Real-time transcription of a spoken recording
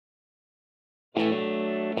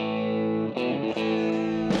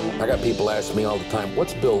I got people asking me all the time,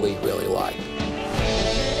 what's Bill Lee really like?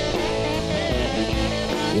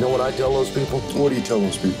 You know what I tell those people? What do you tell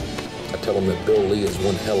those people? I tell them that Bill Lee is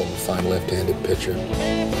one hell of a fine left-handed pitcher.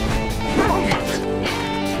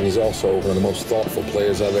 And he's also one of the most thoughtful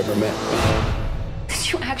players I've ever met.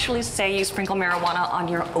 Did you actually say you sprinkle marijuana on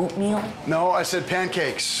your oatmeal? No, I said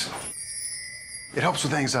pancakes. It helps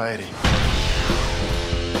with anxiety.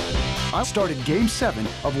 I started Game 7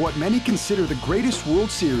 of what many consider the greatest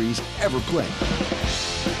World Series ever played.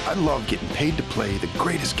 I love getting paid to play the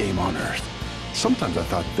greatest game on earth. Sometimes I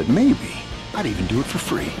thought that maybe I'd even do it for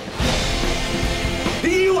free. Do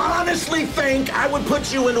you honestly think I would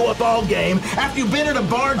put you into a ball game after you've been at a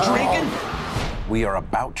bar drinking? We are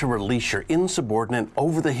about to release your insubordinate,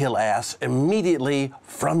 over-the-hill ass immediately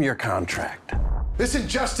from your contract. This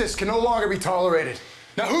injustice can no longer be tolerated.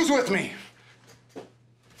 Now, who's with me?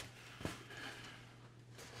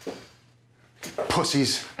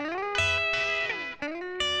 Pussies.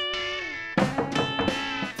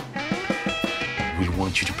 We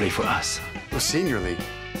want you to play for us. The senior league.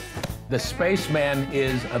 The Spaceman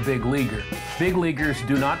is a big leaguer. Big leaguers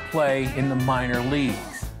do not play in the minor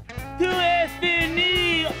leagues.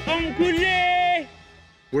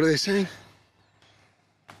 What are they saying?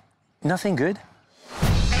 Nothing good.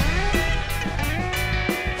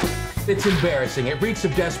 It's embarrassing. It reeks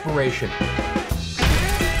of desperation.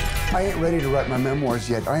 I ain't ready to write my memoirs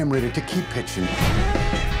yet. I am ready to keep pitching.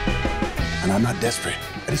 And I'm not desperate.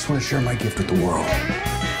 I just want to share my gift with the world.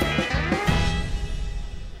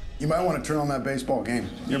 You might want to turn on that baseball game.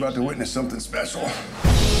 You're about to witness something special.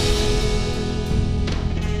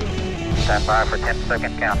 Stand by for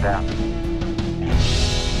 10-second countdown.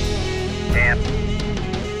 10,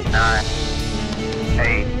 9,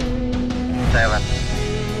 8, 7,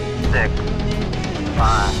 6,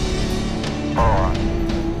 5, 4,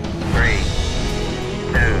 3,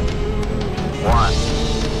 2, 1.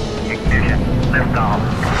 Ignition. Lift off.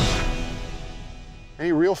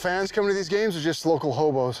 Any real fans coming to these games or just local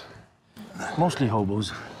hobos? Mostly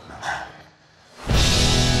hobos.